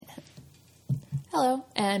Hello,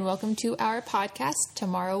 and welcome to our podcast,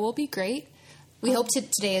 Tomorrow Will Be Great. We hope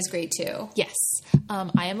today is great too. Yes.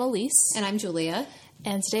 I am Elise. And I'm Julia.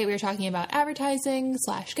 And today we are talking about advertising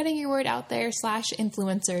 / getting your word out there /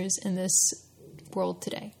 influencers in this world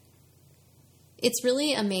today. It's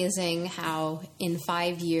really amazing how in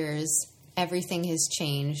 5 years everything has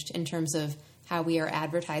changed in terms of how we are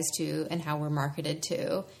advertised to and how we're marketed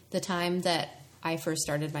to. The time that I first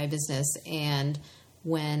started my business and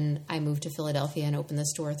when I moved to Philadelphia and opened the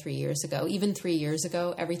store 3 years ago, even 3 years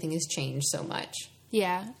ago, everything has changed so much.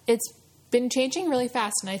 Yeah, it's been changing really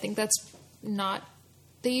fast, and I think that's not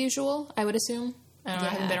the usual, I would assume. I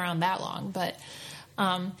haven't been around that long, but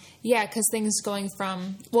because things going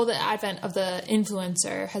from, the advent of the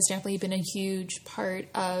influencer has definitely been a huge part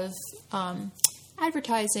of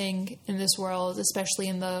advertising in this world, especially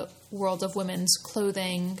in the world of women's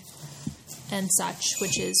clothing and such,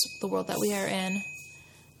 which is the world that we are in.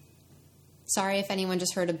 Sorry if anyone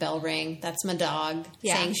just heard a bell ring. That's my dog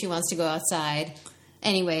saying she wants to go outside.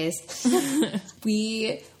 Anyways,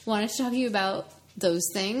 we wanted to talk to you about those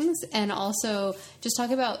things and also just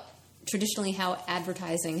talk about traditionally how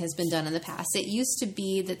advertising has been done in the past. It used to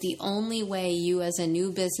be that the only way you as a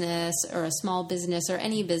new business or a small business or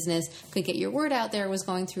any business could get your word out there was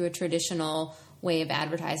going through a traditional way of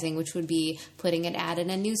advertising, which would be putting an ad in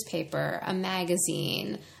a newspaper, a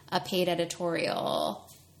magazine, a paid editorial.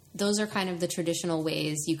 Those are kind of the traditional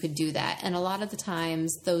ways you could do that. And a lot of the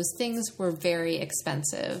times, those things were very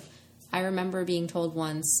expensive. I remember being told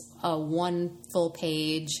once one full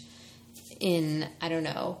page in, I don't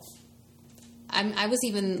know, I was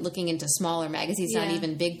even looking into smaller magazines, not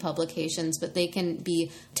even big publications, but they can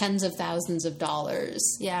be tens of thousands of dollars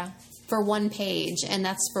for one page. And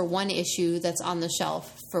that's for one issue that's on the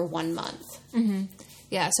shelf for 1 month. Mm-hmm.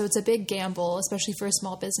 Yeah, so it's a big gamble, especially for a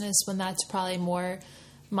small business when that's probably more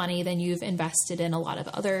money than you've invested in a lot of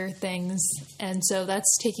other things. And so that's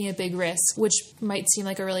taking a big risk, which might seem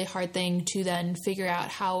like a really hard thing to then figure out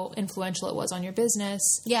how influential it was on your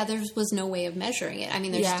business. Yeah, there was no way of measuring it. I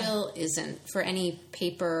mean, there still isn't for any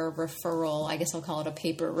paper referral. I guess I'll call it a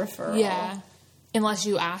paper referral. Yeah. Unless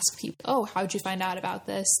you ask people, how'd you find out about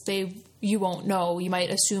this? You won't know. You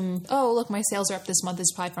might assume, look, my sales are up this month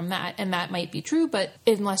is probably from that. And that might be true. But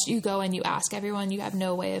unless you go and you ask everyone, you have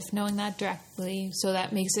no way of knowing that directly. So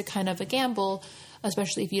that makes it kind of a gamble,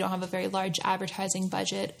 especially if you don't have a very large advertising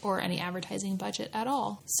budget or any advertising budget at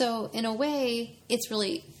all. So in a way, it's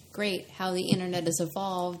really great how the internet has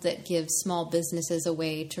evolved that gives small businesses a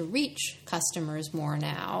way to reach customers more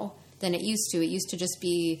now than it used to. It used to just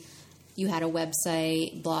be you had a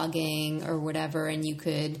website, blogging, or whatever, and you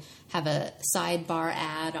could have a sidebar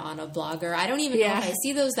ad on a blogger. I don't even know if I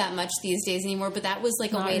see those that much these days anymore, but that was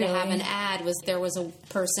like a way to have an ad. There was a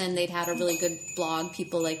person, they'd had a really good blog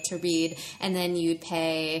people like to read, and then you'd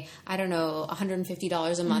pay, I don't know,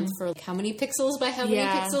 $150 a month for how many pixels by how many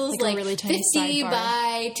pixels? Like a really tiny 50 sidebar.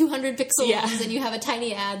 By 200 pixels, and you have a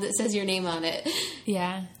tiny ad that says your name on it.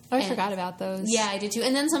 Yeah. I forgot about those. Yeah, I did too.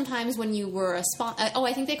 And then sometimes when you were a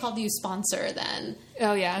I think they called you sponsor then.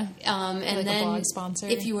 Oh, yeah. And like then a blog sponsor.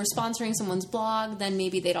 If you were sponsoring someone's blog, then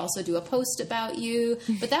maybe they'd also do a post about you.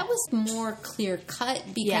 But that was more clear cut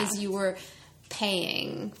because you were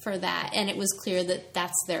paying for that. And it was clear that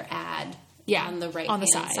that's their ad on the right-hand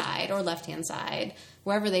side or left-hand side,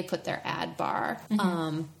 wherever they put their ad bar.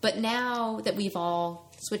 Mm-hmm. But now that we've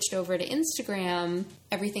all switched over to Instagram,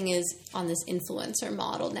 everything is on this influencer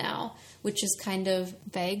model now, which is kind of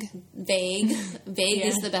vague. Vague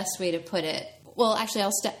is the best way to put it. Well, actually,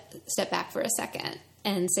 I'll step back for a second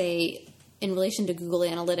and say, in relation to Google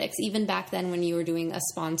Analytics, even back then when you were doing a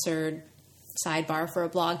sponsored sidebar for a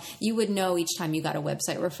blog, you would know each time you got a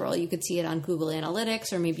website referral. You could see it on Google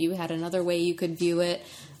Analytics, or maybe you had another way you could view it,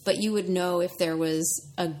 but you would know if there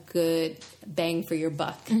was a good bang for your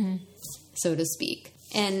buck, so to speak.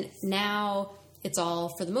 And now it's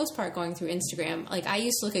all, for the most part, going through Instagram. Like, I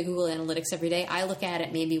used to look at Google Analytics every day. I look at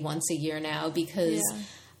it maybe once a year now because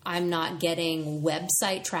I'm not getting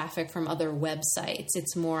website traffic from other websites.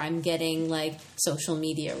 It's more I'm getting, like, social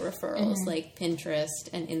media referrals, like Pinterest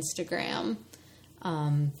and Instagram.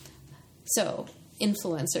 So,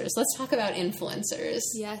 influencers. Let's talk about influencers.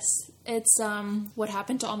 Yes. It's what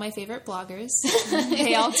happened to all my favorite bloggers.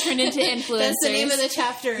 They all turned into influencers. That's the name of the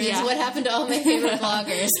chapter is what happened to all my favorite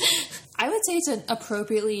bloggers. I would say it's an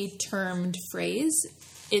appropriately termed phrase.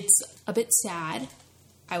 It's a bit sad,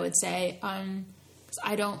 I would say, because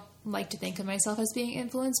I don't like to think of myself as being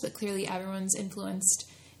influenced, but clearly everyone's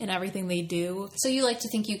influenced in everything they do. So you like to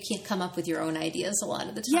think you can't come up with your own ideas a lot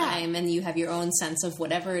of the time, and you have your own sense of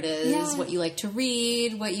whatever it is, what you like to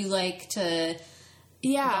read, what you like to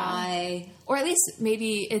Bye. Or at least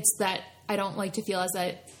maybe it's that I don't like to feel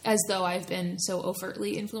as though I've been so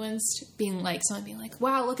overtly influenced, someone being like,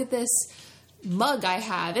 wow, look at this mug I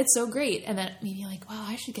have. It's so great. And then maybe like, wow,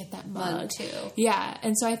 I should get that mug too. Yeah.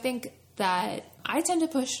 And so I think that I tend to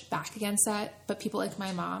push back against that, but people like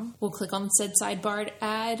my mom will click on said sidebar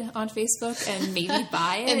ad on Facebook and maybe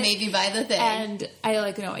buy it. And maybe buy the thing. And I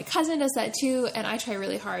my cousin does that too, and I try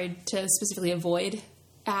really hard to specifically avoid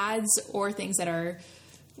ads or things that are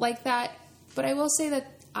like that. But I will say that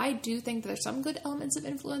I do think that there's some good elements of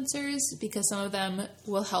influencers because some of them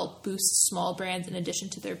will help boost small brands in addition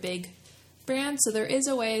to their big brands. So there is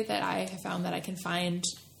a way that I have found that I can find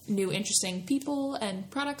new interesting people and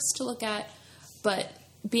products to look at, but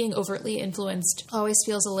being overtly influenced always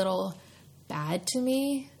feels a little bad to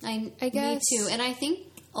me, I guess. Me too. And I think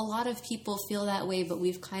a lot of people feel that way, but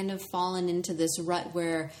we've kind of fallen into this rut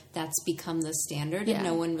where that's become the standard and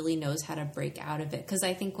no one really knows how to break out of it. Because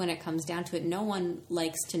I think when it comes down to it, no one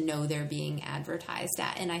likes to know they're being advertised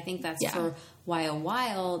at. And I think that's for why a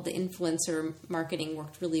while the influencer marketing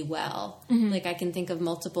worked really well. Mm-hmm. Like I can think of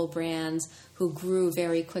multiple brands who grew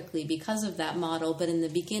very quickly because of that model, but in the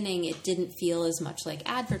beginning it didn't feel as much like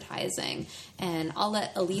advertising. And I'll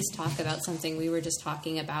let Elise talk about something we were just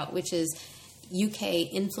talking about, which is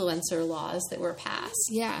UK influencer laws that were passed.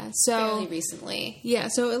 Yeah, so fairly recently. Yeah,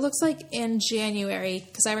 so it looks like in January,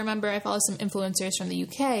 because I remember I followed some influencers from the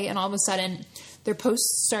UK, and all of a sudden their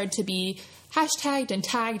posts started to be hashtagged and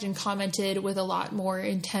tagged and commented with a lot more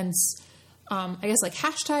intense,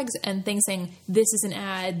 hashtags and things saying, this is an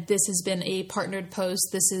ad, this has been a partnered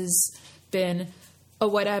post, this has been a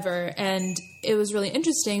whatever. And it was really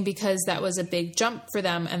interesting because that was a big jump for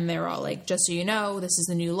them. And they were all like, just so you know, this is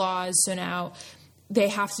the new laws. So now they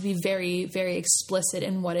have to be very, very explicit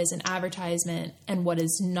in what is an advertisement and what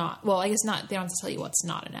is not. Well, I guess not. They don't have to tell you what's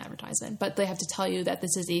not an advertisement, but they have to tell you that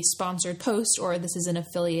this is a sponsored post or this is an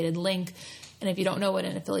affiliated link. And if you don't know what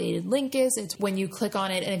an affiliated link is, it's when you click on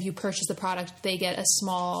it and if you purchase the product, they get a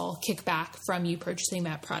small kickback from you purchasing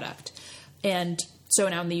that product. And so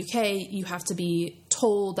now in the UK, you have to be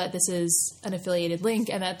told that this is an affiliated link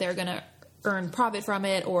and that they're going to earn profit from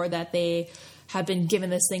it, or that they have been given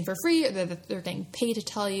this thing for free, or that they're getting paid to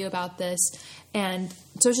tell you about this. And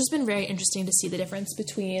so it's just been very interesting to see the difference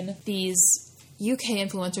between these UK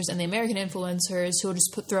influencers and the American influencers who will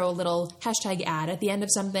just throw a little hashtag ad at the end of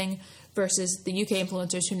something versus the UK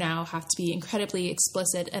influencers who now have to be incredibly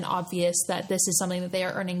explicit and obvious that this is something that they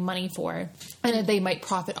are earning money for and that they might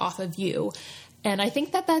profit off of you. And I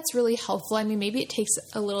think that that's really helpful. I mean, maybe it takes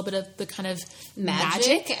a little bit of the kind of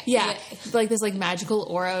magic. Yeah. Like this magical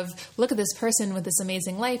aura of, look at this person with this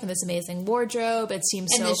amazing life and this amazing wardrobe. It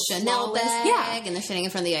seems and so the Chanel flawless. bag and they're sitting in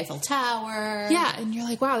front of the Eiffel Tower. Yeah. And you're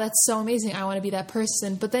like, wow, that's so amazing. I want to be that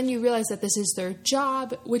person. But then you realize that this is their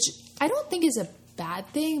job, which I don't think is a bad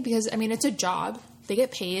thing because, I mean, it's a job. They get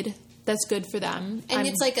paid. That's good for them. And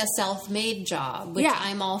it's like a self-made job, which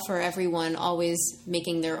I'm all for everyone always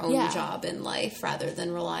making their own job in life rather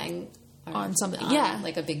than relying on something.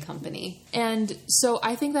 Like a big company. And so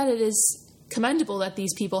I think that it is commendable that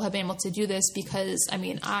these people have been able to do this because, I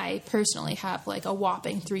mean, I personally have like a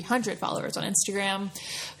whopping 300 followers on Instagram.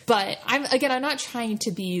 But I'm not trying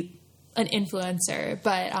to be an influencer,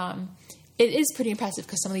 but it is pretty impressive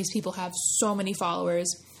because some of these people have so many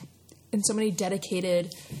followers and so many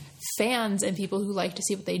dedicated fans and people who like to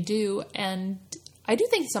see what they do. And I do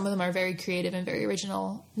think some of them are very creative and very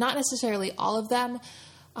original. Not necessarily all of them,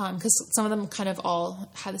 because some of them kind of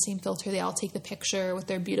all have the same filter. They all take the picture with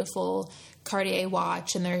their beautiful Cartier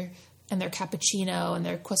watch and their cappuccino and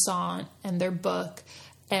their croissant and their book.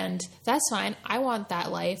 And that's fine. I want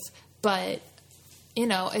that life. But,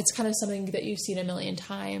 it's kind of something that you've seen a million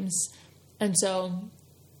times. And so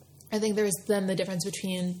I think there's then the difference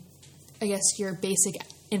between, I guess, your basic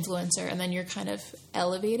influencer and then your kind of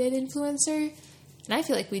elevated influencer. And I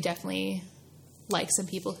feel like we definitely like some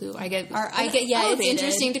people who elevated. It's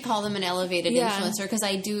interesting to call them an elevated influencer because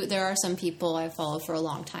there are some people I follow for a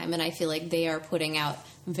long time and I feel like they are putting out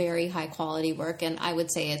very high quality work and I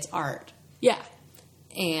would say it's art. Yeah.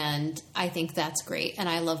 And I think that's great. And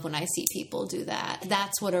I love when I see people do that.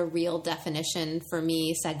 That's what a real definition for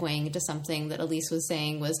me, segueing into something that Elise was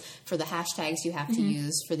saying, was for the hashtags you have to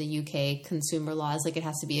use for the UK consumer laws. Like it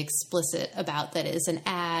has to be explicit about that it's an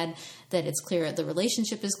ad, that it's clear, the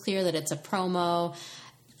relationship is clear, that it's a promo.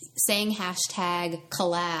 Saying hashtag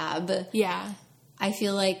collab. Yeah. I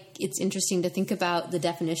feel like it's interesting to think about the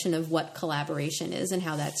definition of what collaboration is and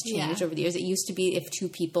how that's changed over the years. It used to be if two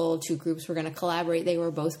groups were going to collaborate, they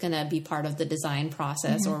were both going to be part of the design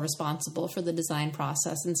process or responsible for the design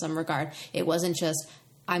process in some regard. It wasn't just,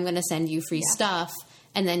 I'm going to send you free stuff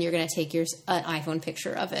and then you're going to take an iPhone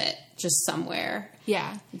picture of it just somewhere.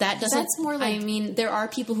 Yeah. That's more like... I mean, there are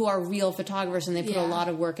people who are real photographers, and they put a lot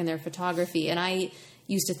of work in their photography, and I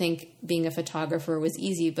used to think being a photographer was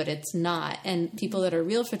easy, but it's not. And people that are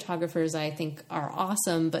real photographers, I think, are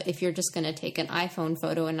awesome, but if you're just going to take an iPhone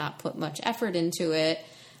photo and not put much effort into it,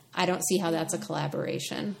 I don't see how that's a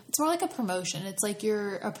collaboration. It's more like a promotion. It's like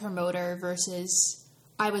you're a promoter versus,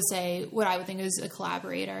 I would say, what I would think is a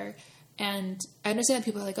collaborator. And I understand that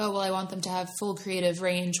people are like, oh, well, I want them to have full creative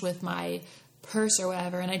range with my purse or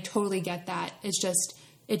whatever. And I totally get that. It's just,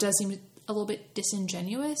 it does seem a little bit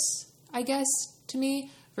disingenuous, I guess, to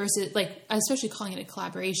me, versus, like, especially calling it a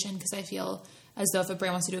collaboration, because I feel as though if a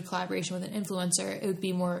brand wants to do a collaboration with an influencer, it would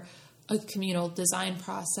be more a communal design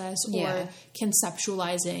process or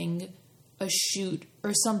conceptualizing a shoot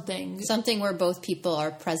or something. Something where both people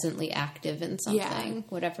are presently active in something,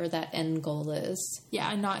 whatever that end goal is.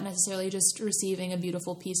 Yeah, and not necessarily just receiving a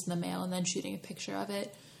beautiful piece in the mail and then shooting a picture of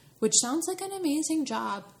it, which sounds like an amazing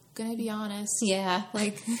job, gonna be honest. Yeah.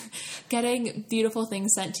 Like, getting beautiful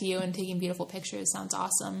things sent to you and taking beautiful pictures sounds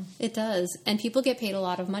awesome. It does. And people get paid a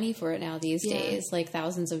lot of money for it now these days, like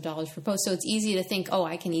thousands of dollars per post. So it's easy to think, oh,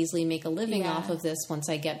 I can easily make a living off of this once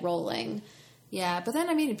I get rolling. Yeah, but then,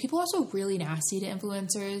 I mean, people are also really nasty to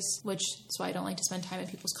influencers, which is why I don't like to spend time in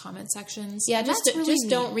people's comment sections. Yeah, just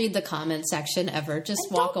don't read the comment section ever. Just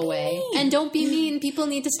walk away. And don't be mean. People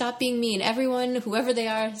need to stop being mean. Everyone, whoever they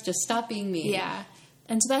are, just stop being mean. Yeah.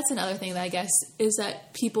 And so that's another thing that I guess is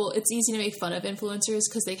that it's easy to make fun of influencers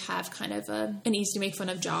because they have kind of an easy to make fun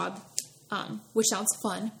of job, which sounds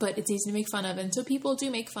fun, but it's easy to make fun of. And so people do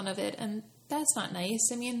make fun of it, and that's not nice.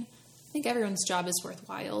 I mean, I think everyone's job is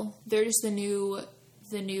worthwhile. They're just the new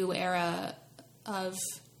era of,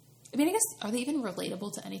 I mean, I guess, are they even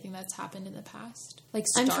relatable to anything that's happened in the past? Like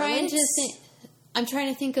Starlets? I'm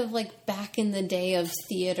trying to think of, like, back in the day of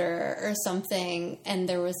theater or something, and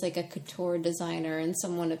there was, like, a couture designer and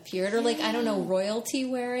someone appeared, or, like, I don't know, royalty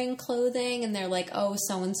wearing clothing, and they're like, oh,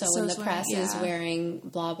 so-and-so in the press is wearing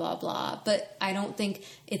blah, blah, blah. But I don't think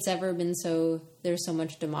it's ever been there's so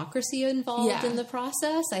much democracy involved in the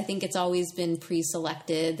process. I think it's always been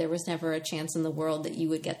pre-selected. There was never a chance in the world that you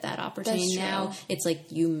would get that opportunity. Now it's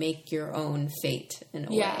like you make your own fate in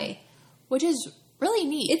a way. Which is really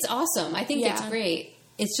neat. It's awesome. I think it's great.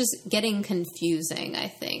 It's just getting confusing, I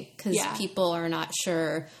think, because people are not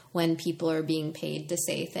sure when people are being paid to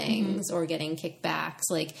say things or getting kickbacks.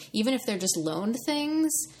 Like, even if they're just loaned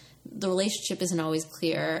things, the relationship isn't always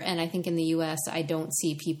clear. And I think in the U.S., I don't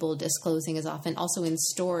see people disclosing as often. Also in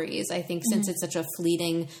stories, I think since it's such a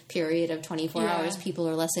fleeting period of 24 hours, people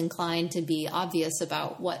are less inclined to be obvious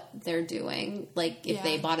about what they're doing, like if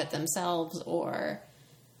they bought it themselves or...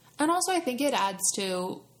 And also, I think it adds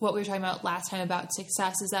to what we were talking about last time about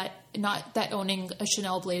success, is that not that owning a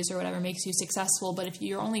Chanel blazer or whatever makes you successful, but if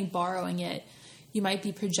you're only borrowing it, you might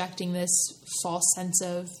be projecting this false sense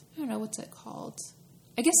of, I don't know, what's it called?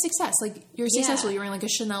 I guess success. Like, you're successful, you're wearing like a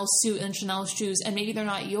Chanel suit and Chanel shoes, and maybe they're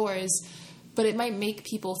not yours, but it might make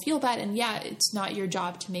people feel bad. And it's not your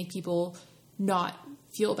job to make people not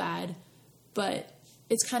feel bad, but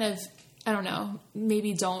it's kind of, I don't know,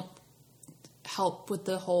 maybe don't help with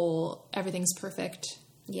the whole everything's perfect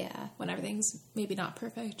when everything's maybe not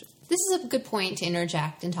perfect. This is a good point to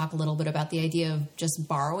interject and talk a little bit about the idea of just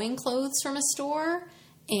borrowing clothes from a store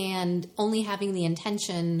and only having the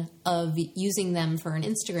intention of using them for an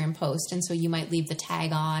Instagram post. And so you might leave the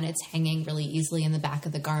tag on, it's hanging really easily in the back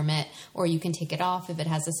of the garment, or you can take it off if it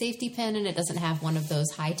has a safety pin and it doesn't have one of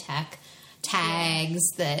those high-tech tags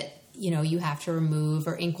that, you have to remove,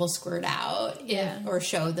 or ink will squirt out or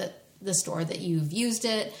show that the store that you've used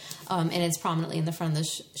it, and it's prominently in the front of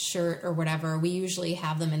the shirt or whatever. We usually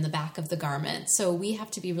have them in the back of the garment. So we have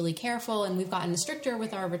to be really careful, and we've gotten stricter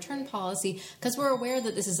with our return policy because we're aware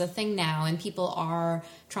that this is a thing now, and people are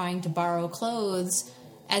trying to borrow clothes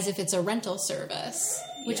as if it's a rental service,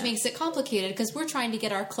 which makes it complicated because we're trying to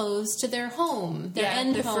get our clothes to their home,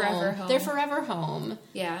 their forever home. Their forever home.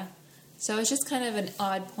 Yeah. So it's just kind of an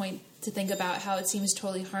odd point to think about how it seems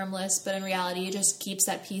totally harmless, but in reality it just keeps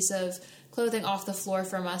that piece of clothing off the floor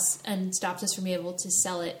from us and stops us from being able to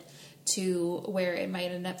sell it to where it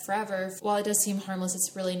might end up forever. While it does seem harmless,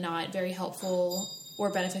 it's really not very helpful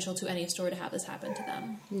or beneficial to any store to have this happen to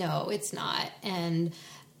them. No, it's not. And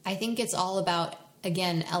I think it's all about,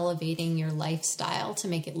 again, elevating your lifestyle to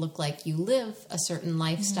make it look like you live a certain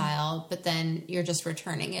lifestyle, but then you're just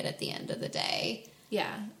returning it at the end of the day.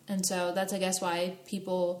 Yeah. And so that's, I guess, why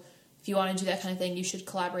people, if you want to do that kind of thing, you should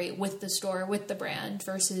collaborate with the store, with the brand,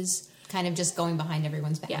 versus kind of just going behind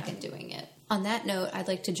everyone's back and doing it. On that note, I'd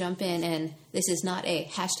like to jump in, and this is not a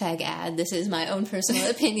hashtag ad. This is my own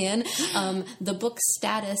personal opinion. The book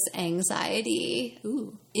Status Anxiety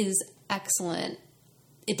is excellent.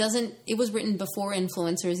 It was written before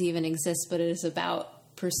influencers even exist, but it is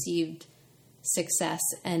about perceived success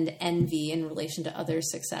and envy in relation to other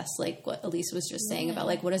success, like what Elise was just saying about,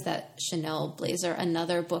 like, what is that Chanel blazer?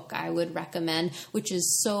 Another book I would recommend, which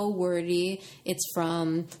is so wordy. It's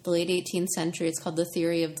from the late 18th century. It's called The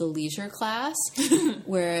Theory of the Leisure Class,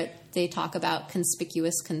 where they talk about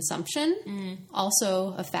conspicuous consumption.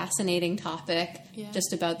 Also a fascinating topic,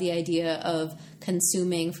 just about the idea of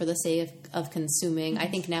consuming for the sake of consuming. I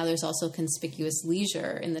think now there's also conspicuous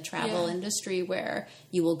leisure in the travel industry, where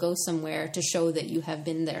you will go somewhere to show that you have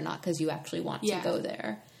been there, not because you actually want to go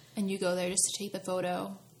there. And you go there just to take the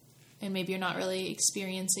photo, and maybe you're not really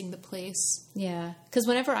experiencing the place. Yeah, because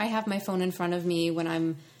whenever I have my phone in front of me when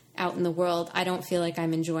I'm out in the world, I don't feel like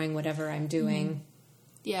I'm enjoying whatever I'm doing.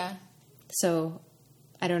 Yeah. So,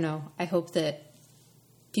 I don't know. I hope that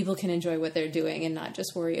people can enjoy what they're doing and not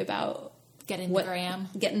just worry about getting the gram.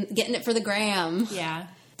 Getting it for the gram. Yeah.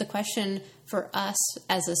 The question for us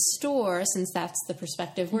as a store, since that's the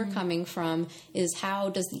perspective we're coming from, is how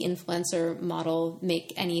does the influencer model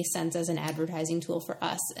make any sense as an advertising tool for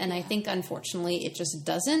us? And I think, unfortunately, it just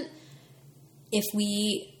doesn't. If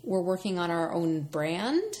we were working on our own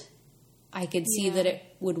brand, I could see that it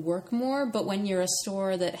would work more. But when you're a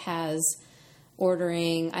store that has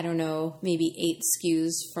ordering, I don't know, maybe 8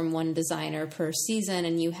 SKUs from one designer per season,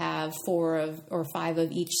 and you have 4 or 5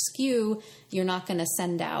 of each SKU, you're not going to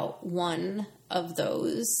send out one of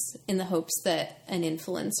those in the hopes that an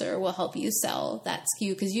influencer will help you sell that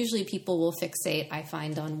SKU. Because usually people will fixate, I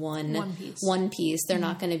find, on one piece. They're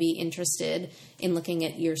not going to be interested in looking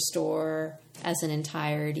at your store as an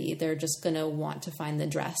entirety. They're just going to want to find the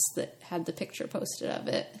dress that had the picture posted of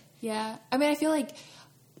it. Yeah. I mean, I feel like,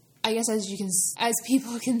 I guess as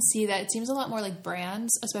people can see, that it seems a lot more like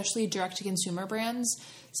brands, especially direct-to-consumer brands,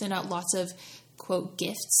 send out lots of, quote,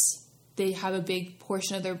 gifts. They have a big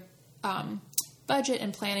portion of their budget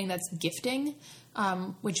and planning that's gifting,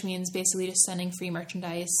 which means basically just sending free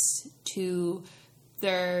merchandise to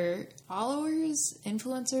their followers,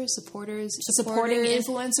 influencers, supporting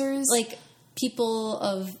influencers. Like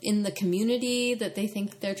people in the community that they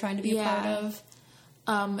think they're trying to be a part of.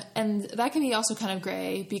 And that can be also kind of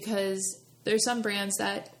gray, because there's some brands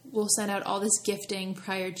that will send out all this gifting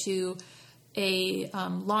prior to a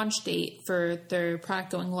launch date for their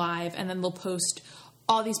product going live, and then they'll post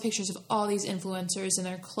all these pictures of all these influencers in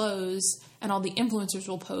their clothes, and all the influencers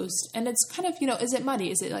will post. And it's kind of, is it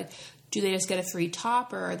muddy? Is it like, do they just get a free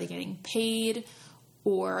top, or are they getting paid,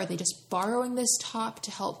 or are they just borrowing this top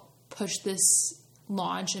to help push this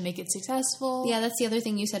launch and make it successful? Yeah, that's the other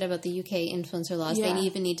thing you said about the UK influencer laws. Yeah. They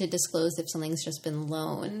even need to disclose if something's just been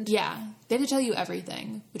loaned. Yeah, they have to tell you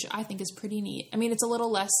everything, which I think is pretty neat. I mean, it's a little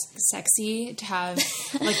less sexy to have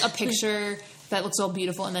like a picture that looks all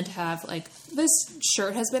beautiful, and then to have like, this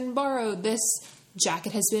shirt has been borrowed, this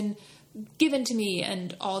jacket has been given to me,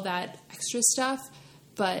 and all that extra stuff.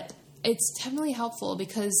 But it's definitely helpful,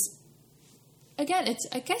 because again,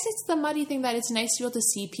 I guess it's the muddy thing that it's nice to be able to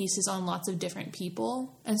see pieces on lots of different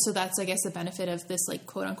people. And so that's, I guess, the benefit of this, like,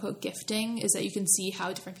 quote unquote gifting, is that you can see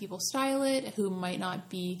how different people style it, who might not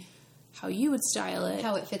be how you would style it.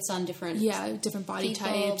 How it fits on different body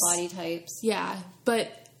types. Yeah.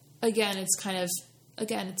 But again, it's kind of,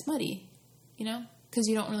 it's muddy, because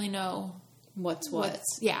you don't really know what's what.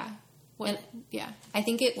 I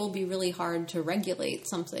think it will be really hard to regulate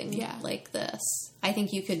something like this. I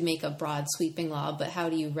think you could make a broad sweeping law, but how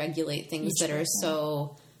do you regulate things that are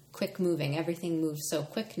so quick moving? Everything moves so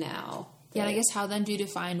quick now. Yeah, and I guess how then do you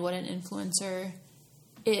define what an influencer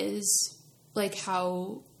is? Like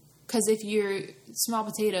how, because if you're small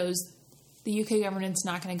potatoes, the UK government's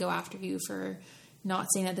not going to go after you for not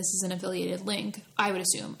saying that this is an affiliated link. I would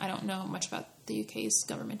assume. I don't know much about the UK's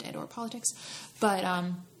government and or politics, but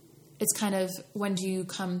it's kind of, when do you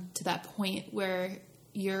come to that point where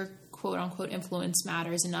your quote-unquote influence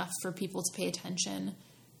matters enough for people to pay attention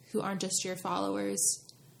who aren't just your followers?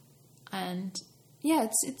 And yeah,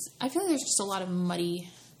 it's I feel like there's just a lot of muddy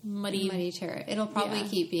terror. It'll probably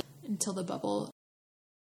keep being until the bubble.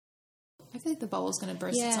 I feel like the bubble's going to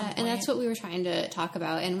burst at some point. And that's what we were trying to talk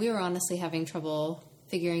about, and we were honestly having trouble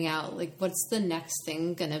figuring out, like, what's the next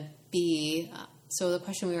thing going to be. So the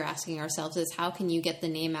question we were asking ourselves is, how can you get the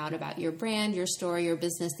name out about your brand, your store, your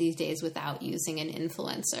business these days without using an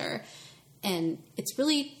influencer? And it's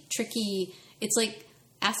really tricky. It's like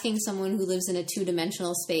asking someone who lives in a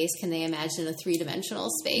 2-dimensional space, can they imagine a 3-dimensional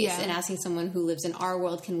space? Yeah. And asking someone who lives in our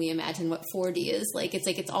world, can we imagine what 4D is?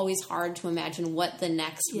 It's always hard to imagine what the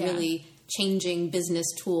next really changing business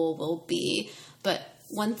tool will be. But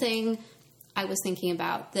one thing I was thinking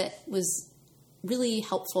about that was really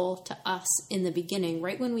helpful to us in the beginning,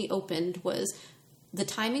 right when we opened, was the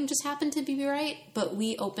timing just happened to be right, but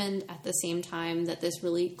we opened at the same time that this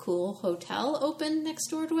really cool hotel opened next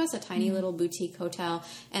door to us, a tiny little boutique hotel,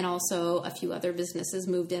 and also a few other businesses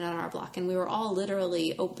moved in on our block, and we were all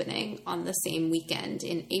literally opening on the same weekend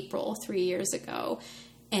in April 3 years ago.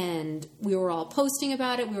 And we were all posting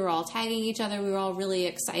about it. We were all tagging each other. We were all really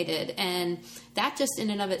excited. And that just in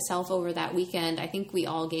and of itself over that weekend, I think we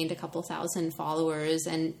all gained a couple thousand followers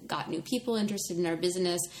and got new people interested in our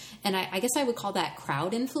business. And I guess I would call that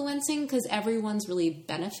crowd influencing, because everyone's really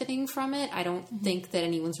benefiting from it. I don't think that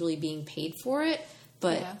anyone's really being paid for it.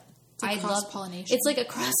 But it's like cross-pollination. It's like a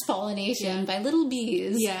cross-pollination by little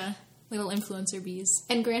bees. Yeah. Little influencer bees.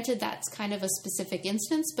 And granted, that's kind of a specific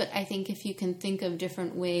instance, but I think if you can think of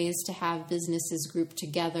different ways to have businesses grouped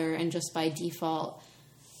together and just by default,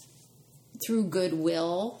 through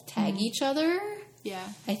goodwill, tag each other,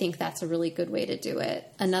 I think that's a really good way to do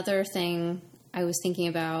it. Another thing I was thinking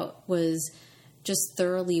about was just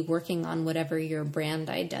thoroughly working on whatever your brand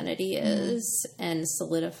identity is and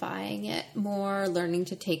solidifying it more, learning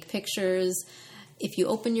to take pictures. If you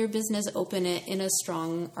open your business, open it in a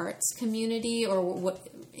strong arts community, or what,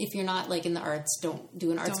 if you're not in the arts, don't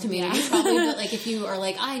do an arts community probably, but if you are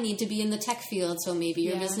I need to be in the tech field, so maybe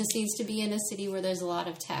your business needs to be in a city where there's a lot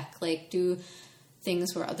of tech, do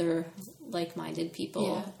things where other like-minded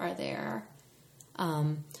people are there.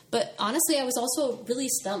 But honestly, I was also really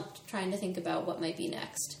stumped trying to think about what might be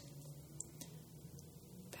next.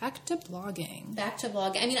 Back to blogging.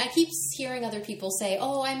 I mean, I keep hearing other people say,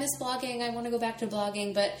 oh, I miss blogging, I want to go back to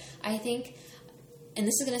blogging, but I think, and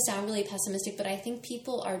this is going to sound really pessimistic, but I think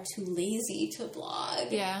people are too lazy to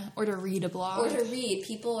blog. Yeah, or to read a blog. Or to read.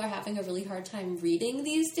 People are having a really hard time reading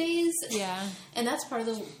these days. Yeah. And that's part of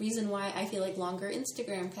the reason why I feel like longer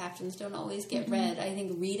Instagram captions don't always get read. I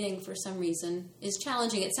think reading, for some reason, is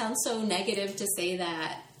challenging. It sounds so negative to say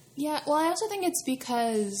that. Yeah, well, I also think it's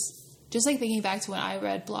because... Just thinking back to when I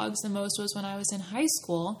read blogs the most was when I was in high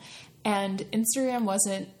school, and Instagram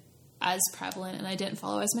wasn't as prevalent, and I didn't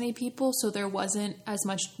follow as many people, so there wasn't as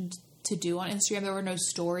much to do on Instagram. There were no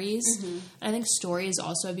stories. And I think stories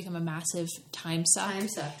also have become a massive time suck.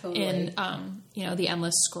 Totally. In, the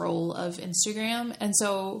endless scroll of Instagram. And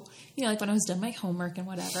so, when I was done my homework and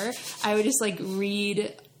whatever, I would just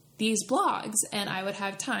read these blogs, and I would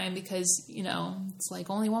have time because, it's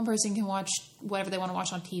only one person can watch whatever they want to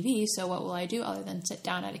watch on TV, so what will I do other than sit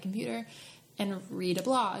down at a computer and read a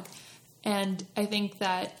blog? And I think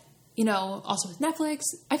that, also with Netflix,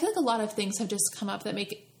 I feel like a lot of things have just come up that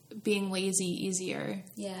make being lazy easier.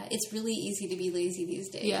 Yeah, it's really easy to be lazy these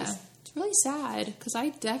days. Yeah, it's really sad, because I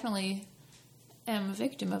definitely am a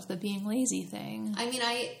victim of the being lazy thing. I mean,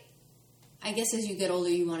 I guess as you get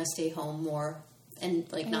older, you want to stay home more. And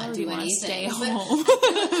not do anything. Stay home.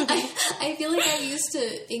 I feel like I used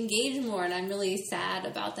to engage more, and I'm really sad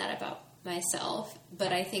about that about myself.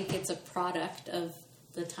 But I think it's a product of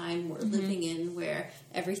the time we're living in, where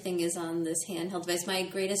everything is on this handheld device. My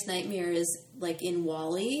greatest nightmare is in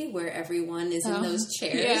WALL-E, where everyone is in those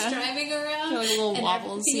chairs driving around, little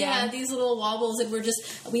wobbles. These little wobbles, and we're just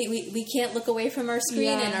we can't look away from our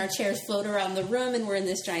screen, and our chairs float around the room, and we're in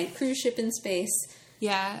this giant cruise ship in space.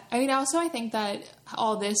 Yeah. I mean, also I think that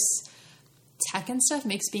all this tech and stuff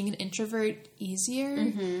makes being an introvert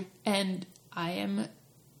easier. And I am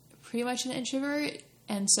pretty much an introvert.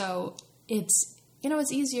 And so it's,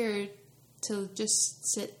 it's easier to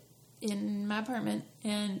just sit in my apartment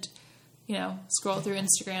and, scroll through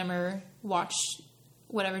Instagram or watch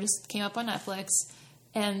whatever just came up on Netflix.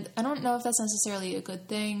 And I don't know if that's necessarily a good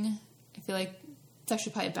thing. I feel like it's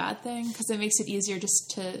actually probably a bad thing, because it makes it easier just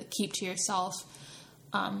to keep to yourself.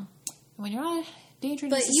 When you're not danger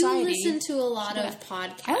to society. But you listen to a lot of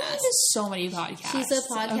podcasts. I listen to so many podcasts. She's a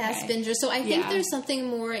podcast binger, so I think there's something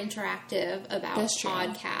more interactive about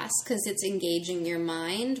podcasts, because it's engaging your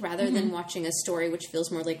mind rather than watching a story, which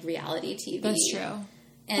feels more like reality TV. That's true.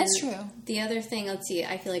 And that's true. The other thing, let's see,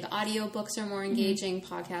 I feel like audiobooks are more engaging,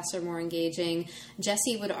 podcasts are more engaging.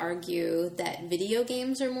 Jessie would argue that video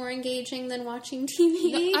games are more engaging than watching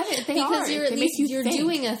TV. No, because you're at least you're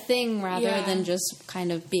doing a thing rather than just kind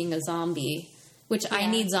of being a zombie, which I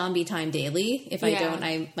need zombie time daily. If I don't,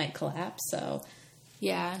 I might collapse. So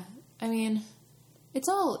yeah, I mean, it's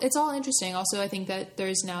all interesting. Also, I think that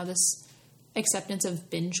there's now this acceptance of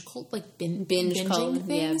binge cult, binging things.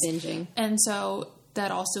 Yeah, binging. And so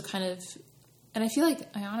that also kind of, and I feel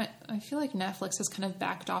like Netflix has kind of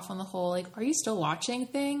backed off on the whole, like, are you still watching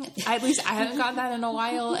thing? At least I haven't got that in a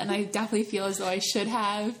while, and I definitely feel as though I should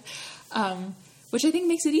have, which I think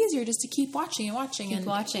makes it easier just to keep watching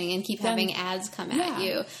and keep having ads come at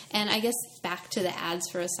you. And I guess back to the ads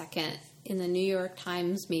for a second, in the New York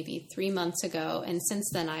Times maybe 3 months ago, and since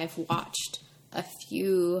then I've watched a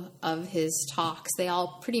few of his talks. They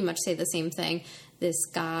all pretty much say the same thing. This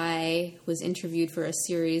guy was interviewed for a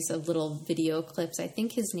series of little video clips. I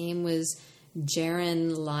think his name was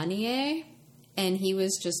Jaron Lanier, and he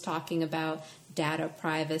was just talking about data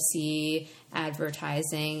privacy,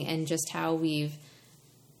 advertising, and just how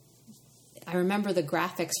I remember the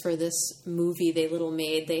graphics for this movie they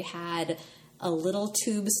made. They had a little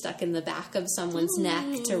tube stuck in the back of someone's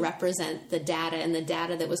neck to represent the data, and the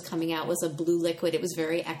data that was coming out was a blue liquid. It was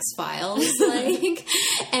very X-Files like,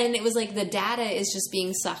 and it was like the data is just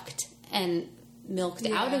being sucked and milked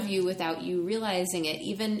out of you without you realizing it.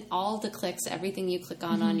 Even all the clicks, everything you click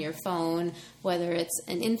on your phone, whether it's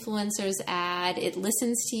an influencer's ad, it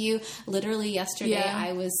listens to you. Literally yesterday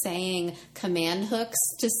I was saying command hooks,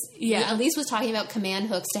 Elise was talking about command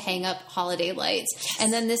hooks to hang up holiday lights.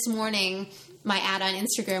 And then this morning my ad on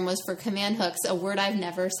Instagram was for command hooks, a word I've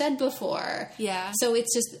never said before. Yeah. So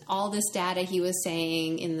it's just all this data he was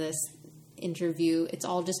saying in this interview, it's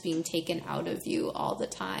all just being taken out of you all the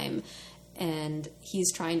time. And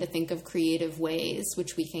he's trying to think of creative ways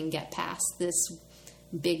which we can get past this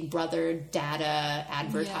big brother data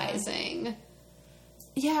advertising.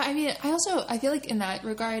 Yeah, I mean, I feel like in that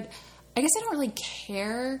regard, I guess I don't really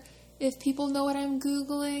care if people know what I'm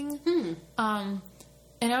Googling.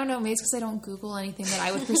 And I don't know, maybe it's because I don't Google anything that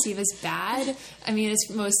I would perceive as bad. I mean, it's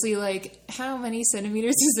mostly like, how many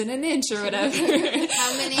centimeters is in an inch or whatever.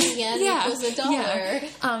 How many yen equals $1.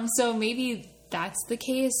 Yeah. So maybe that's the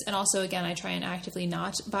case. And also, again, I try and actively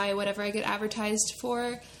not buy whatever I get advertised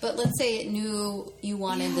for. But let's say it knew you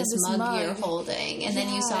wanted this mug you're holding, and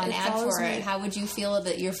then you saw an ad for it. How would you feel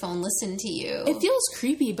that your phone listened to you? It feels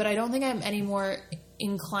creepy, but I don't think I'm any more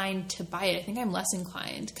inclined to buy it. I think I'm less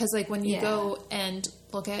inclined. Because, like, when you go and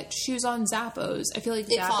look at shoes on Zappos, I feel like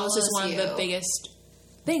Zappos is one of the biggest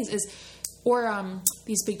things. Or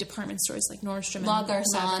these big department stores like Nordstrom. La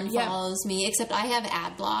Garçon follows me, except I have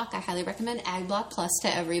AdBlock. I highly recommend AdBlock Plus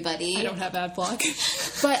to everybody. I don't have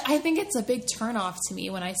AdBlock. But I think it's a big turnoff to me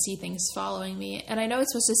when I see things following me. And I know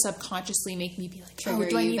it's supposed to subconsciously make me be like, trigger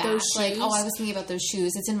do I need those shoes? Like, I was thinking about those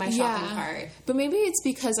shoes. It's in my shopping cart. But maybe it's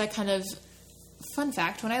because I kind of... Fun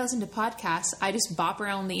fact, when I listen to podcasts, I just bop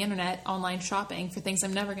around the internet online shopping for things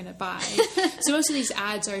I'm never going to buy. So most of these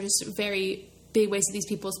ads are just very big waste of these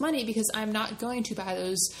people's money because I'm not going to buy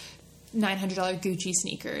those $900 Gucci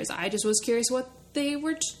sneakers. I just was curious what they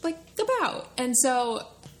were like about. And so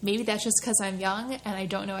maybe that's just because I'm young and I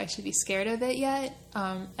don't know I should be scared of it yet.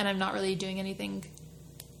 And I'm not really doing anything,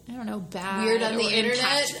 I don't know, bad weird on the internet.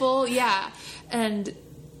 Impactful. Yeah. And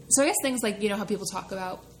so I guess things like, you know, how people talk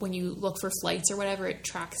about when you look for flights or whatever, it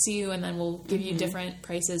tracks you and then will give you different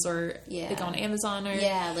prices, or like on Amazon or...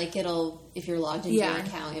 Yeah, like if you're logged into your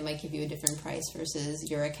account, it might give you a different price versus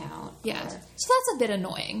your account. Yeah. So that's a bit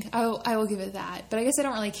annoying. I will give it that. But I guess I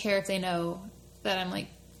don't really care if they know that I'm like,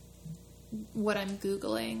 what I'm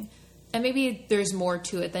Googling. And maybe there's more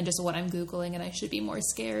to it than just what I'm Googling and I should be more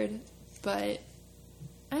scared. But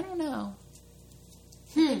I don't know.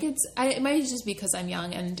 I think it might just be because I'm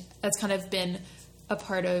young and that's kind of been a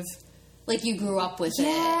part of... Like you grew up with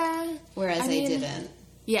it. Whereas I didn't.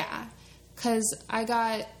 Yeah. Because I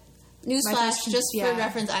got... Newsflash, just for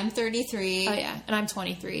reference, I'm 33. Oh, yeah. And I'm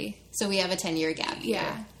 23. So we have a 10-year gap here.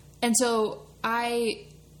 Yeah. And so my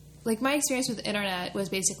experience with the internet was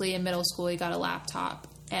basically in middle school, we got a laptop,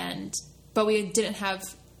 but we didn't have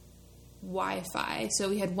Wi-Fi, so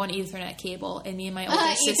we had one Ethernet cable, and me and my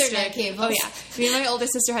older sister... Ethernet cable. Oh, yeah. Me and my older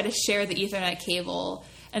sister had to share the Ethernet cable,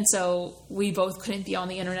 and so we both couldn't be on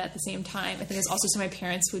the internet at the same time. I think it's also so my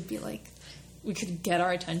parents would be like, we could get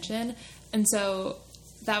our attention. And so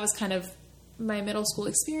that was kind of my middle school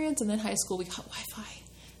experience, and then high school we got Wi-Fi.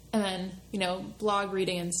 And then, you know, blog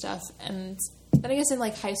reading and stuff. And then I guess in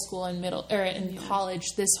like high school and in college,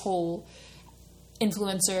 this whole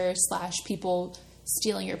influencer / people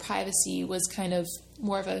stealing your privacy was kind of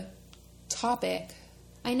more of a topic.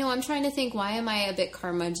 I know. I'm trying to think, why am I a bit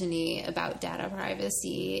curmudgeon-y about data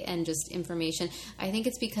privacy and just information? I think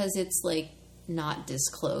it's because it's like not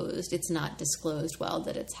disclosed. It's not disclosed well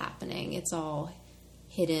that it's happening. It's all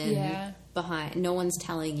hidden behind. No one's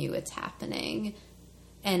telling you it's happening.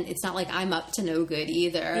 And it's not like I'm up to no good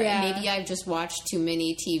either. Yeah. Maybe I've just watched too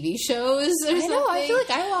many TV shows or something. I know. I feel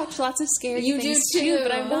like I watch lots of scary You things do too.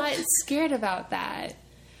 but I'm not scared about that.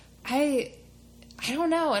 I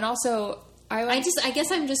don't know. And also, I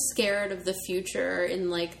guess I'm just scared of the future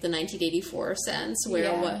in like the 1984 sense,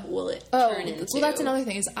 where what will it turn into? Well, that's another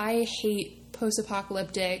thing is I hate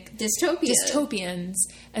post-apocalyptic dystopians,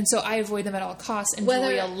 and so I avoid them at all costs, and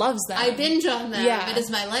Julia loves them. I binge on them. It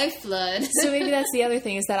is my lifeblood. So maybe that's the other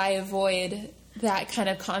thing, is that I avoid that kind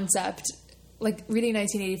of concept. Like, reading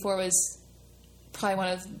 1984 was probably one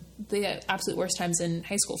of the absolute worst times in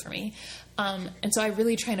high school for me, and so I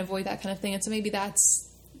really try and avoid that kind of thing, and so maybe that's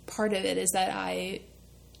part of it, is that I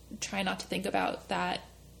try not to think about that,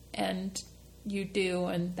 and you do,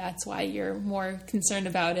 and that's why you're more concerned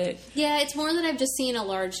about it. Yeah, it's more that I've just seen a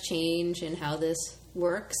large change in how this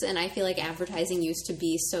works, and I feel like advertising used to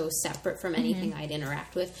be so separate from anything I'd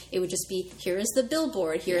interact with. It would just be, here is the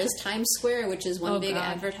billboard, here is Times Square, which is one big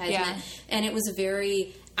advertisement, and it was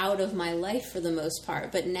very out of my life for the most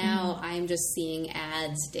part, but now I'm just seeing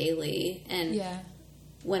ads daily, and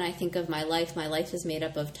when I think of my life is made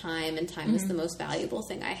up of time, and time is the most valuable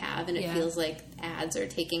thing I have, and it feels like ads are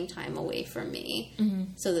taking time away from me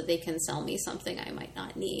so that they can sell me something I might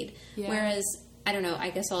not need. Whereas, I don't know,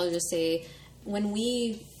 I guess I'll just say, when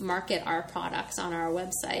we market our products on our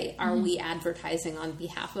website, are we advertising on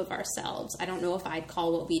behalf of ourselves? I don't know if I'd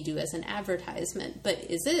call what we do as an advertisement, but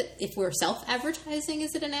is it, if we're self-advertising,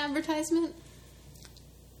 is it an advertisement?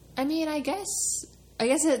 I mean, I guess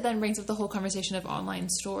it then brings up the whole conversation of online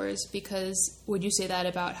stores, because would you say that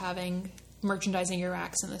about having merchandising your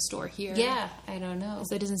racks in the store here? Yeah, I don't know.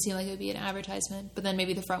 So it doesn't seem like it would be an advertisement, but then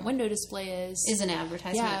maybe the front window display is an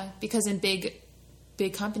advertisement. Yeah, because in big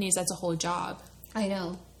companies, that's a whole job. I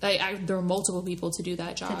know. There are multiple people to do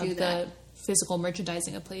that job. To do that. The physical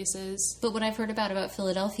merchandising of places. But what I've heard about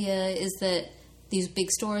Philadelphia is that these big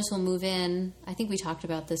stores will move in. I think we talked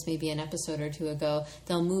about this maybe an episode or two ago.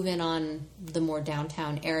 They'll move in on the more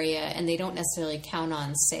downtown area, and they don't necessarily count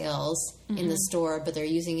on sales in the store, but they're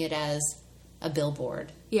using it as a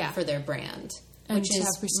billboard for their brand, and which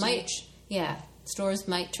is prestige. Stores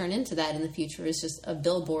might turn into that in the future. It's just a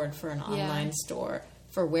billboard for an online store,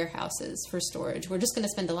 for warehouses, for storage. We're just going to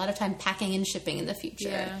spend a lot of time packing and shipping in the future.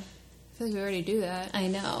 Yeah, I feel like we already do that. I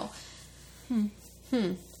know.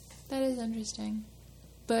 That is interesting.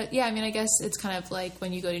 But yeah, I mean, I guess it's kind of like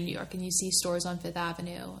when you go to New York and you see stores on Fifth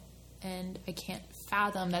Avenue, and I can't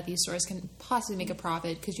fathom that these stores can possibly make a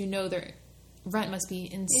profit, because you know their rent must be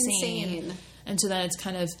insane. And so then it's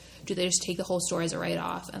kind of, do they just take the whole store as a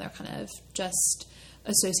write-off, and they're kind of just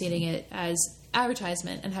associating it as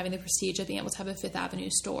advertisement and having the prestige of being able to have a Fifth Avenue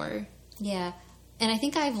store. Yeah. And I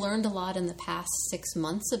think I've learned a lot in the past 6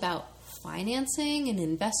 months about financing and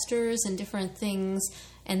investors and different things.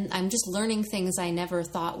 And I'm just learning things I never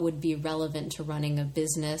thought would be relevant to running a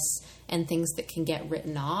business, and things that can get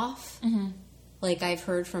written off. Like, I've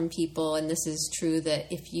heard from people, and this is true,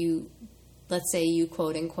 that if you, let's say you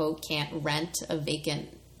quote unquote can't rent a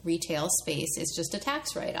vacant retail space, it's just a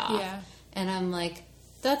tax write-off. Yeah. And I'm like,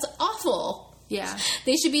 that's awful. Yeah.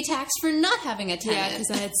 They should be taxed for not having a tenant. Yeah, because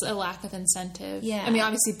then it's a lack of incentive. Yeah. I mean,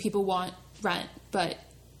 obviously people want rent, but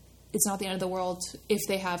it's not the end of the world if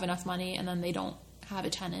they have enough money and then they don't have a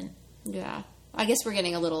tenant. Yeah. I guess we're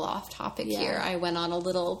getting a little off topic here. I went on a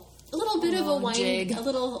little bit of a whine, jig. a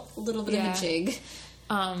little bit of a jig.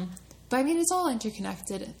 But I mean, it's all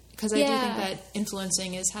interconnected, because I do think that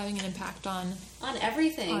influencing is having an impact on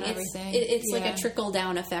everything. It's like a trickle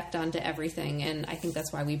down effect onto everything, and I think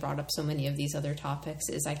that's why we brought up so many of these other topics.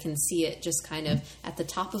 Is I can see it just kind of at the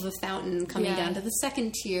top of a fountain, coming down to the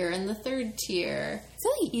second tier and the third tier. I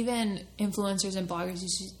feel like even influencers and bloggers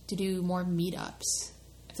used to do more meetups.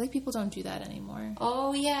 I feel like people don't do that anymore.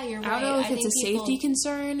 Oh yeah, you're right. I don't know if it's a safety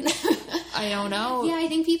concern. I don't know. Yeah, I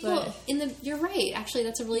think people you're right. Actually,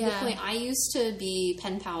 that's a really good point. I used to be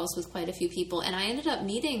pen pals with quite a few people, and I ended up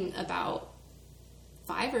meeting about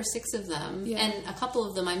 5 or 6 of them, and a couple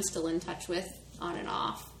of them I'm still in touch with on and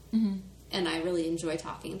off. And I really enjoy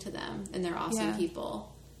talking to them, and they're awesome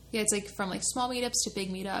people. Yeah, it's like from like small meetups to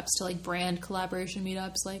big meetups to like brand collaboration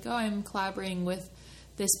meetups. Like, oh, I'm collaborating with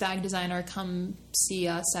this bag designer, come see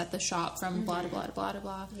us at the shop from blah, blah, blah, blah,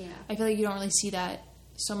 blah. Yeah. I feel like you don't really see that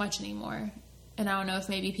so much anymore. And I don't know if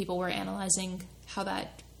maybe people were analyzing how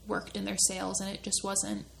that worked in their sales, and it just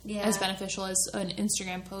wasn't as beneficial as an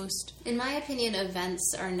Instagram post. In my opinion,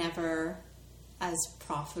 events are never as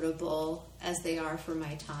profitable as they are for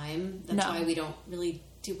my time. That's why we don't really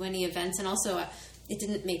do any events. And also, it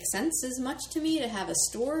didn't make sense as much to me to have a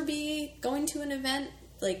store be going to an event.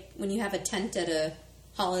 Like, when you have a tent at a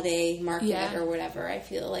holiday market or whatever, I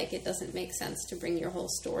feel like it doesn't make sense to bring your whole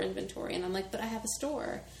store inventory. And I'm like, but I have a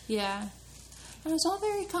store. Yeah. And it's all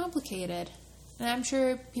very complicated. And I'm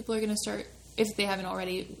sure people are going to start, if they haven't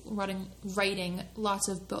already, writing lots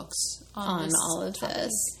of books on all of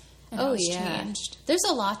this. Oh, yeah. Changed. There's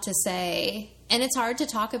a lot to say. And it's hard to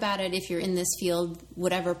talk about it if you're in this field,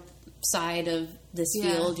 whatever side of this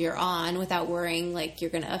field you're on, without worrying like you're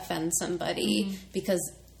going to offend somebody, because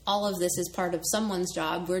all of this is part of someone's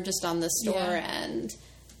job. We're just on the store end.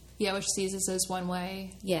 Yeah, which sees us as one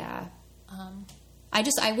way. Yeah.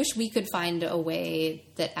 I wish we could find a way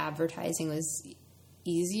that advertising was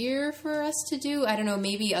easier for us to do. I don't know,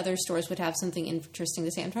 maybe other stores would have something interesting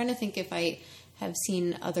to say. I'm trying to think if I have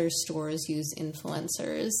seen other stores use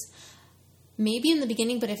influencers. Maybe in the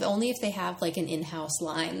beginning, but only if they have like an in-house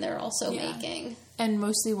line they're also making. And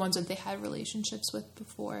mostly ones that they had relationships with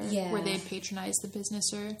before, where they'd patronize the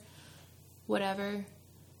business or whatever.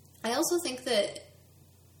 I also think that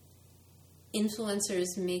influencers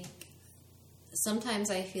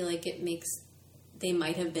sometimes I feel like they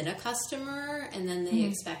might have been a customer and then they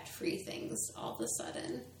expect free things all of a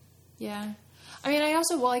sudden. Yeah. I mean,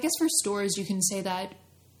 I guess for stores, you can say that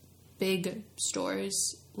big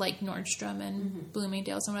stores like Nordstrom and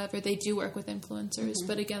Bloomingdale's and whatever, they do work with influencers.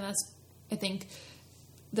 But again, I think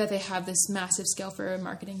that they have this massive scale for a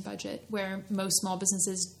marketing budget, where most small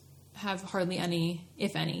businesses have hardly any,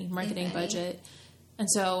 if any, marketing budget. And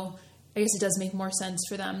so I guess it does make more sense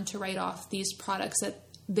for them to write off these products that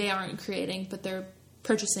they aren't creating, but they're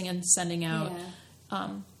purchasing and sending out,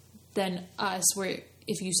 than us, where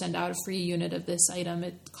if you send out a free unit of this item,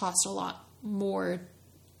 it costs a lot more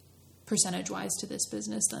percentage-wise to this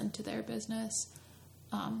business than to their business.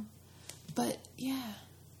 But yeah,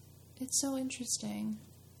 it's so interesting.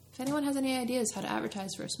 If anyone has any ideas how to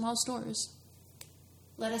advertise for small stores,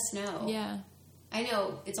 let us know. Yeah. I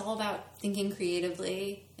know it's all about thinking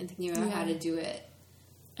creatively and thinking about how to do it.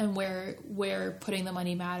 And where putting the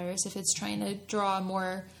money matters. If it's trying to draw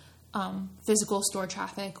more physical store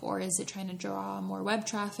traffic, or is it trying to draw more web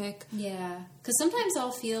traffic? Yeah. Because sometimes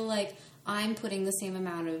I'll feel like I'm putting the same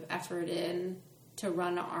amount of effort in to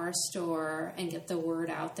run our store and get the word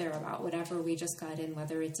out there about whatever we just got in,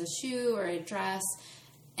 whether it's a shoe or a dress.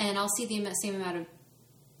 And I'll see the same amount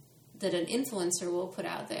that an influencer will put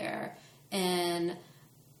out there. And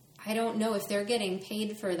I don't know if they're getting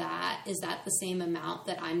paid for that. Is that the same amount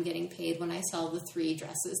that I'm getting paid when I sell the 3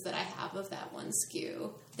 dresses that I have of that one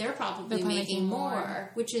SKU? They're probably making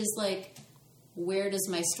more, which is like, where does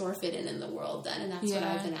my store fit in the world then? And that's what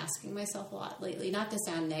I've been asking myself a lot lately. Not to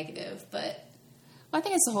sound negative, but... Well, I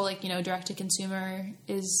think it's the whole, direct-to-consumer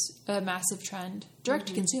is a massive trend.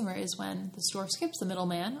 Direct-to-consumer is when the store skips the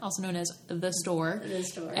middleman, also known as the store,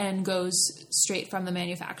 and goes straight from the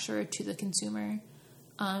manufacturer to the consumer.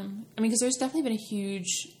 Because there's definitely been a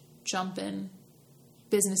huge jump in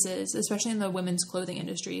businesses, especially in the women's clothing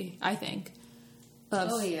industry, I think, of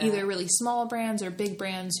either really small brands or big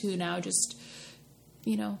brands who now just,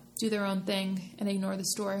 do their own thing and ignore the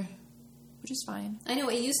store, which is fine. I know,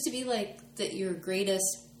 it used to be like that your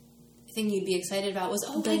greatest thing you'd be excited about was,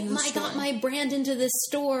 I got my brand into this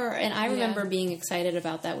store. And I remember being excited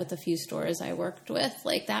about that with a few stores I worked with.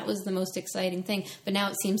 Like, that was the most exciting thing. But now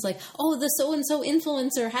it seems like, the so-and-so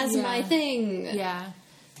influencer has my thing. Yeah.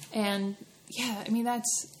 And,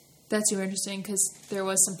 that's super interesting, because there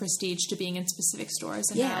was some prestige to being in specific stores.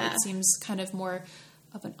 And now it seems kind of more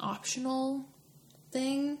of an optional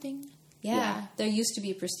thing. Yeah. There used to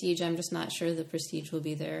be prestige. I'm just not sure the prestige will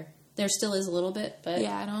be there. There still is a little bit, but...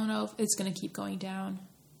 Yeah, I don't know if it's going to keep going down.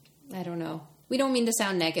 I don't know. We don't mean to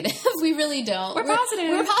sound negative. We really don't. We're positive.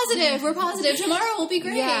 We're positive. We're positive. Tomorrow will be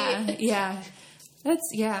great. Yeah.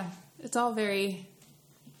 It's all very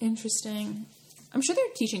interesting. I'm sure they're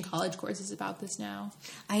teaching college courses about this now.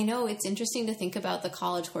 I know. It's interesting to think about the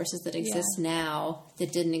college courses that exist now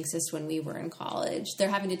that didn't exist when we were in college. They're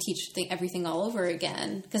having to teach everything all over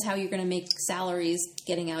again, because how you're going to make salaries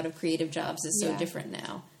getting out of creative jobs is so different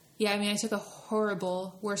now. Yeah, I took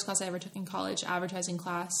a worst class I ever took in college, advertising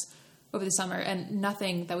class, over the summer, and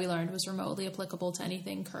nothing that we learned was remotely applicable to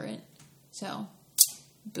anything current. So,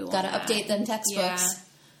 gotta update them textbooks.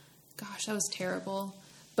 Yeah. Gosh, that was terrible.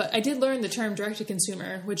 But I did learn the term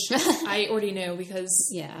direct-to-consumer, which I already knew,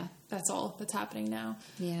 because that's all that's happening now.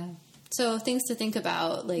 Yeah. So, things to think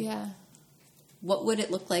about, what would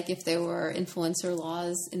it look like if there were influencer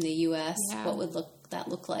laws in the U.S.? Yeah. What would that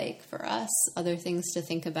look like for us? Other things to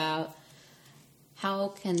think about. How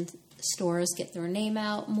can stores get their name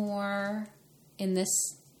out more in this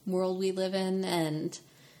world we live in? And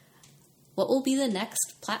what will be the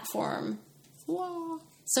next platform? Whoa.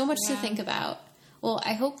 So much to think about. Well,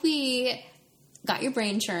 I hope we got your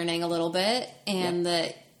brain churning a little bit and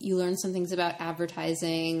that you learned some things about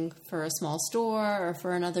advertising for a small store or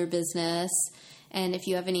for another business. And if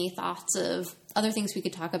you have any thoughts of other things we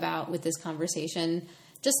could talk about with this conversation,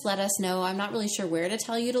 just let us know. I'm not really sure where to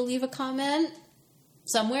tell you to leave a comment.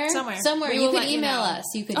 Somewhere. You can email us.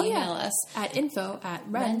 You can email us at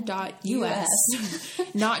info@ren.us.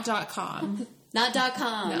 Not .com. Not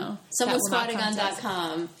 .com. No. Someone's squatting on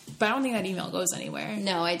 .com. But I don't think that email goes anywhere.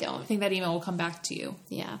 No, I don't. I think that email will come back to you.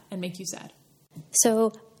 Yeah. And make you sad.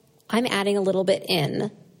 So I'm adding a little bit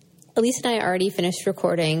in. Elise and I already finished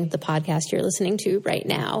recording the podcast you're listening to right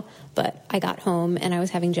now, but I got home and I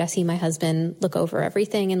was having Jesse, my husband, look over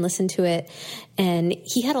everything and listen to it. And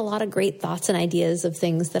he had a lot of great thoughts and ideas of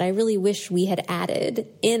things that I really wish we had added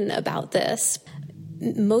in about this,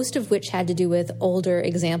 most of which had to do with older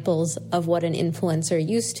examples of what an influencer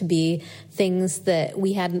used to be, things that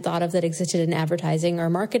we hadn't thought of that existed in advertising or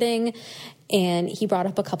marketing. And he brought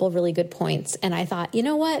up a couple of really good points. And I thought, you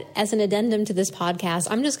know what? As an addendum to this podcast,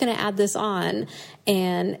 I'm just going to add this on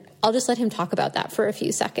and I'll just let him talk about that for a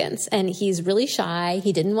few seconds. And he's really shy.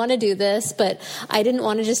 He didn't want to do this, but I didn't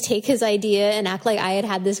want to just take his idea and act like I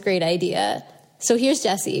had this great idea. So here's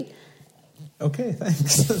Jesse. Okay,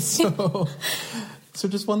 thanks. So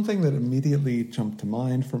just one thing that immediately jumped to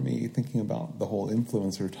mind for me, thinking about the whole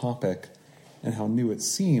influencer topic and how new it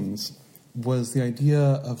seems, was the idea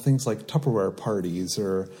of things like Tupperware parties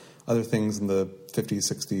or other things in the 50s,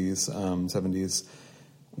 60s, 70s,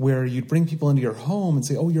 where you'd bring people into your home and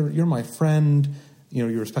say, oh, you're my friend, you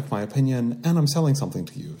respect my opinion, and I'm selling something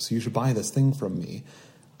to you, so you should buy this thing from me.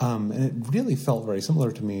 And it really felt very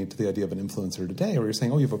similar to me to the idea of an influencer today, where you're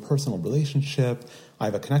saying, oh, you have a personal relationship, I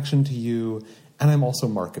have a connection to you, and I'm also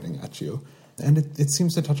marketing at you. And it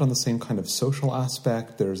seems to touch on the same kind of social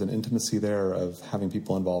aspect. There's an intimacy there of having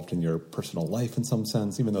people involved in your personal life in some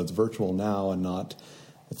sense, even though it's virtual now and not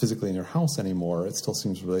physically in your house anymore. It still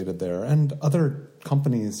seems related there. And other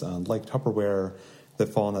companies like Tupperware that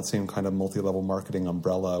fall in that same kind of multi-level marketing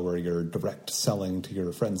umbrella where you're direct selling to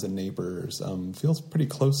your friends and neighbors feels pretty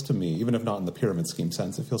close to me, even if not in the pyramid scheme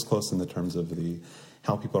sense. It feels close in the terms of the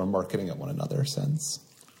how people are marketing at one another sense.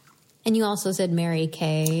 And you also said Mary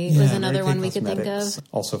Kay was another one we could think of.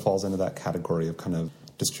 Also falls into that category of kind of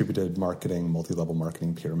distributed marketing, multi-level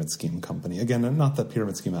marketing pyramid scheme company. Again, not the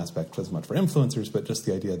pyramid scheme aspect as much for influencers, but just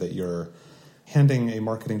the idea that you're handing a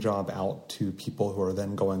marketing job out to people who are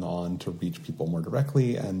then going on to reach people more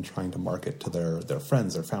directly and trying to market to their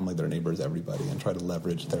friends, their family, their neighbors, everybody, and try to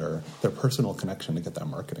leverage their personal connection to get that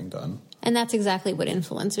marketing done. And that's exactly what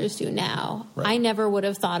influencers do now. Right. I never would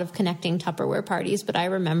have thought of connecting Tupperware parties, but I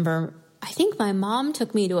remember, I think my mom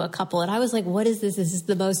took me to a couple, and I was like, what is this? This is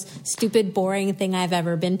the most stupid, boring thing I've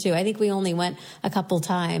ever been to. I think we only went a couple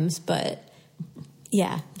times, but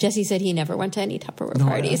yeah, Jesse said he never went to any Tupperware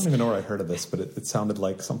parties. I don't even know where I heard of this, but it sounded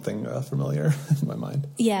like something familiar in my mind.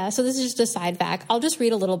 Yeah, so this is just a side fact. I'll just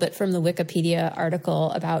read a little bit from the Wikipedia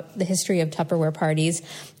article about the history of Tupperware parties.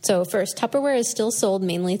 So first, Tupperware is still sold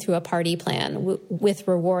mainly through a party plan with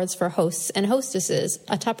rewards for hosts and hostesses.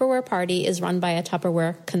 A Tupperware party is run by a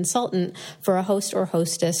Tupperware consultant for a host or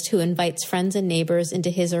hostess who invites friends and neighbors into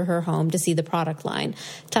his or her home to see the product line.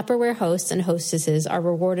 Tupperware hosts and hostesses are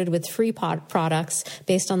rewarded with free products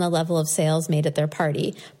based on the level of sales made at their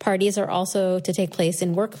party. Parties are also to take place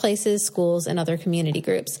in workplaces, schools, and other community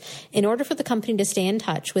groups. In order for the company to stay in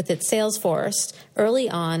touch with its sales force, early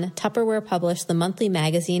on, Tupperware published the monthly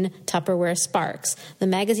magazine Tupperware Sparks. The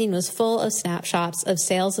magazine was full of snapshots of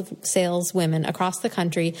saleswomen across the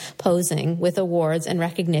country posing with awards and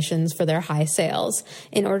recognitions for their high sales.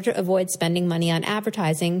 In order to avoid spending money on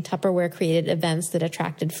advertising, Tupperware created events that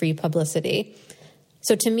attracted free publicity.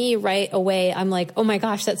 So to me, right away, I'm like, oh my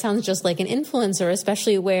gosh, that sounds just like an influencer,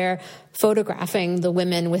 especially where photographing the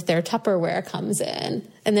women with their Tupperware comes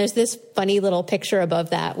in. And there's this funny little picture above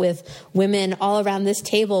that with women all around this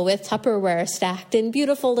table with Tupperware stacked in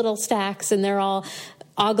beautiful little stacks, and they're all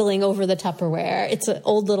ogling over the Tupperware. It's an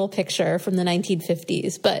old little picture from the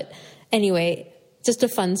 1950s. But anyway, just a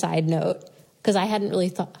fun side note, because I hadn't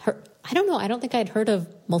really I don't know, I don't think I'd heard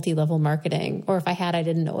of multi-level marketing, or if I had, I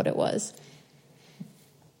didn't know what it was.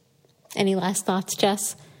 Any last thoughts,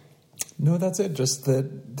 Jess? No, that's it. Just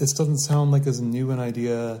that this doesn't sound like as new an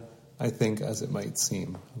idea, I think, as it might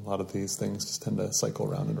seem. A lot of these things just tend to cycle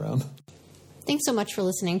round and round. Thanks so much for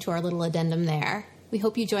listening to our little addendum there. We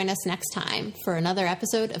hope you join us next time for another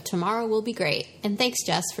episode of Tomorrow Will Be Great. And thanks,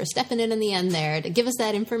 Jess, for stepping in the end there to give us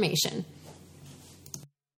that information.